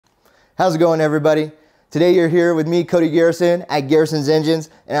How's it going, everybody? Today you're here with me, Cody Garrison at Garrisons Engines,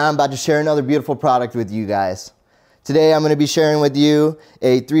 and I'm about to share another beautiful product with you guys. Today I'm going to be sharing with you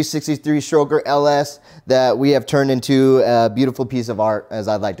a 363 stroker LS that we have turned into a beautiful piece of art, as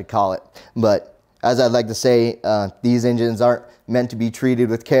I'd like to call it. But as I'd like to say, these engines aren't meant to be treated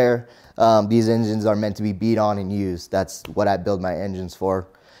with care. These engines are meant to be beat on and used. That's what I build my engines for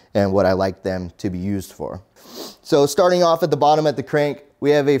and what I like them to be used for. So starting off at the bottom at the crank,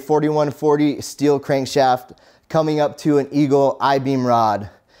 we have a 4140 steel crankshaft coming up to an Eagle I-beam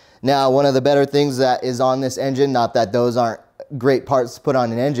rod. Now, one of the better things that is on this engine, not that those aren't great parts to put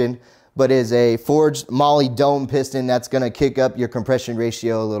on an engine, but is a forged Mahle Dome piston that's going to kick up your compression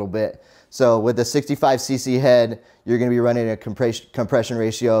ratio a little bit. So with a 65cc head, you're going to be running a compression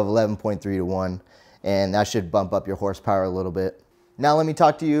ratio of 11.3 to 1, and that should bump up your horsepower a little bit. Now let me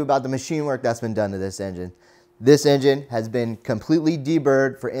talk to you about the machine work that's been done to this engine. This engine has been completely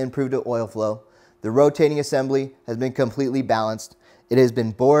de-bured for improved oil flow. The rotating assembly has been completely balanced. It has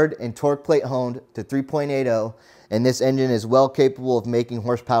been bored and torque plate honed to 3.80, and this engine is well capable of making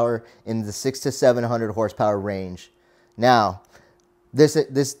horsepower in the 600 to 700 horsepower range. Now,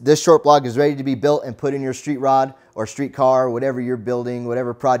 this short block is ready to be built and put in your street rod or street car, or whatever you're building,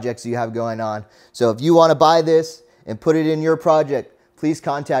 whatever projects you have going on. So if you want to buy this and put it in your project, please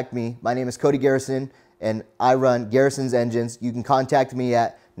contact me. My name is Cody Garrison, and I run Garrisons Engines. You can contact me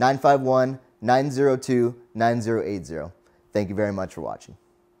at 951-902-9080. Thank you very much for watching.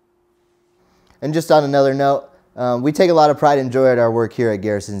 And just on another note, we take a lot of pride and joy at our work here at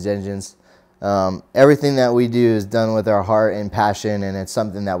Garrisons Engines. Everything that we do is done with our heart and passion, and it's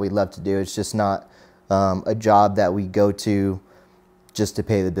something that we love to do. It's just not a job that we go to just to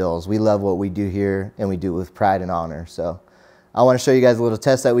pay the bills. We love what we do here, and we do it with pride and honor. So I want to show you guys a little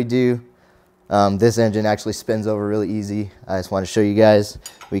test that we do. This engine actually spins over really easy. I just want to show you guys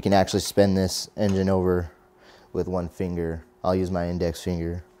we can actually spin this engine over with one finger. I'll use my index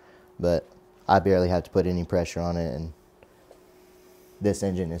finger, but I barely have to put any pressure on it, and this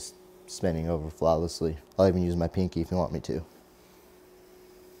engine is spinning over flawlessly. I'll even use my pinky if you want me to.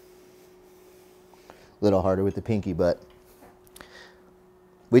 A little harder with the pinky, but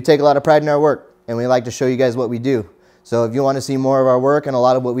we take a lot of pride in our work, and we like to show you guys what we do. So if you want to see more of our work and a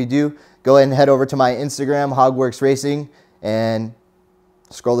lot of what we do, go ahead and head over to my Instagram, Hogworks Racing, and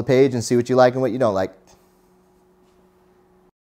scroll the page and see what you like and what you don't like.